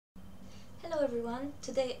everyone,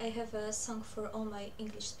 today I have a song for all my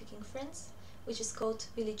English speaking friends, which is called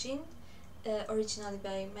Billie Jean, originally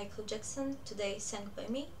by Michael Jackson, today sang by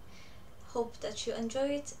me. Hope that you enjoy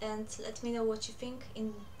it and let me know what you think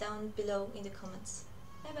down below in the comments.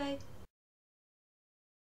 Bye bye!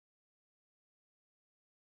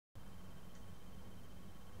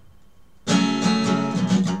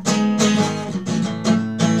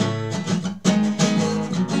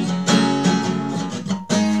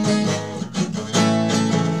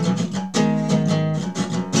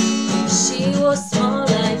 She was more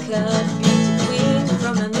like a beauty queen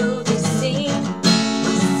from a movie scene. I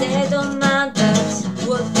said, oh man, but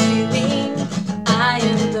what do you mean? I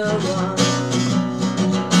am the one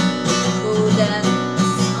who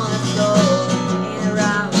dances on the floor in a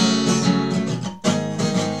round.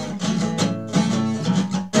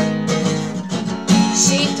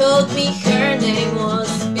 She told me her name was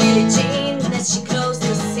Billie Jean, that she closed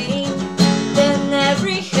the scene. Then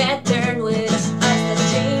every head turned with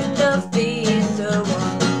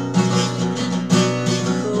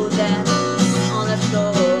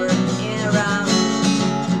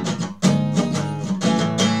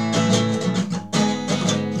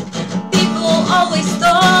always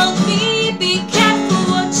told me, be careful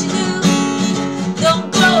what you do. Don't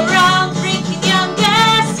go around breaking young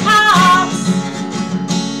girls' hearts.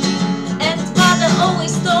 And mother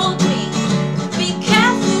always told me, be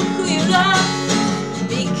careful who you love.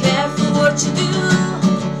 Be careful what you do,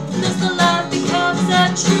 'cause the love becomes a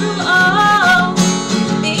true. Oh,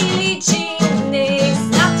 Billie Jean is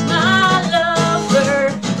not my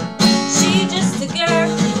lover. She's just a girl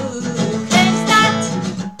who claims that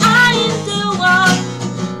I am the one.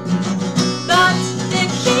 But the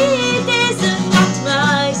kid is not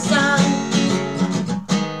my son.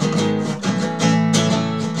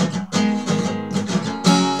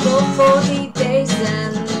 For 40 days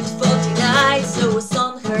and 40 nights I was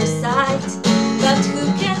on her side. But who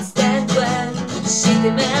can stand when she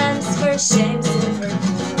demands her shames in her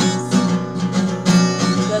hands?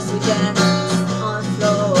 'Cause we dance on the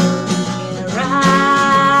floor in a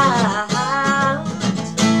round.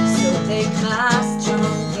 So take my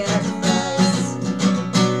strong advice.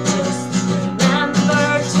 Just remember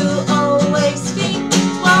to always think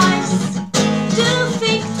twice. Do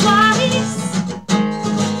think twice.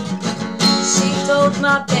 She told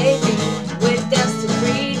my baby with dance to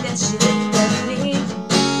free. Then she looked at me,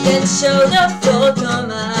 then showed a photo.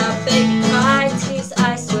 My baby cried, his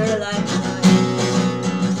eyes were like mine.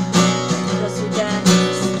 'Cause we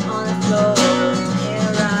danced on the floor in a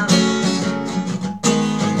round.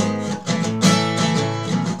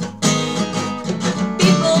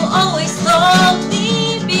 People always told me,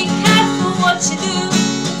 be careful what you do.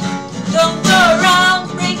 Don't go around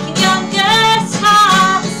breaking young girls'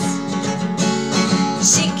 hearts.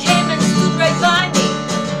 She came and stood right by me,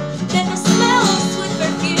 then the smell of sweet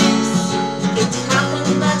perfumes. It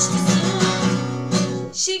happened much too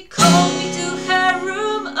soon. She called me to her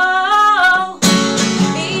room. Oh,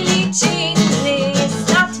 Billie Jean is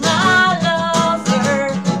not my lover.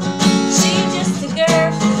 She's just a girl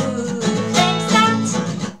who claims that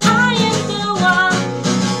I am the one.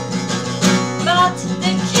 But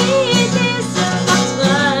the kid is not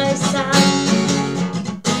my son.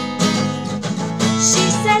 She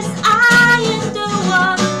says I am the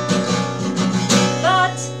one,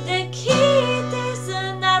 but the kid is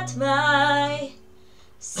not my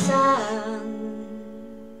son.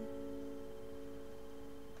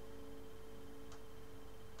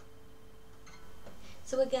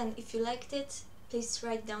 So again, if you liked it, please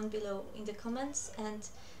write down below in the comments, and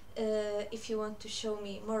if you want to show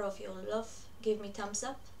me more of your love, give me thumbs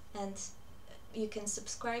up, and you can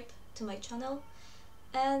subscribe to my channel,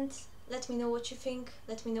 and let me know what you think,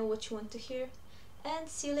 let me know what you want to hear, and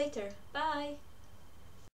see you later. Bye!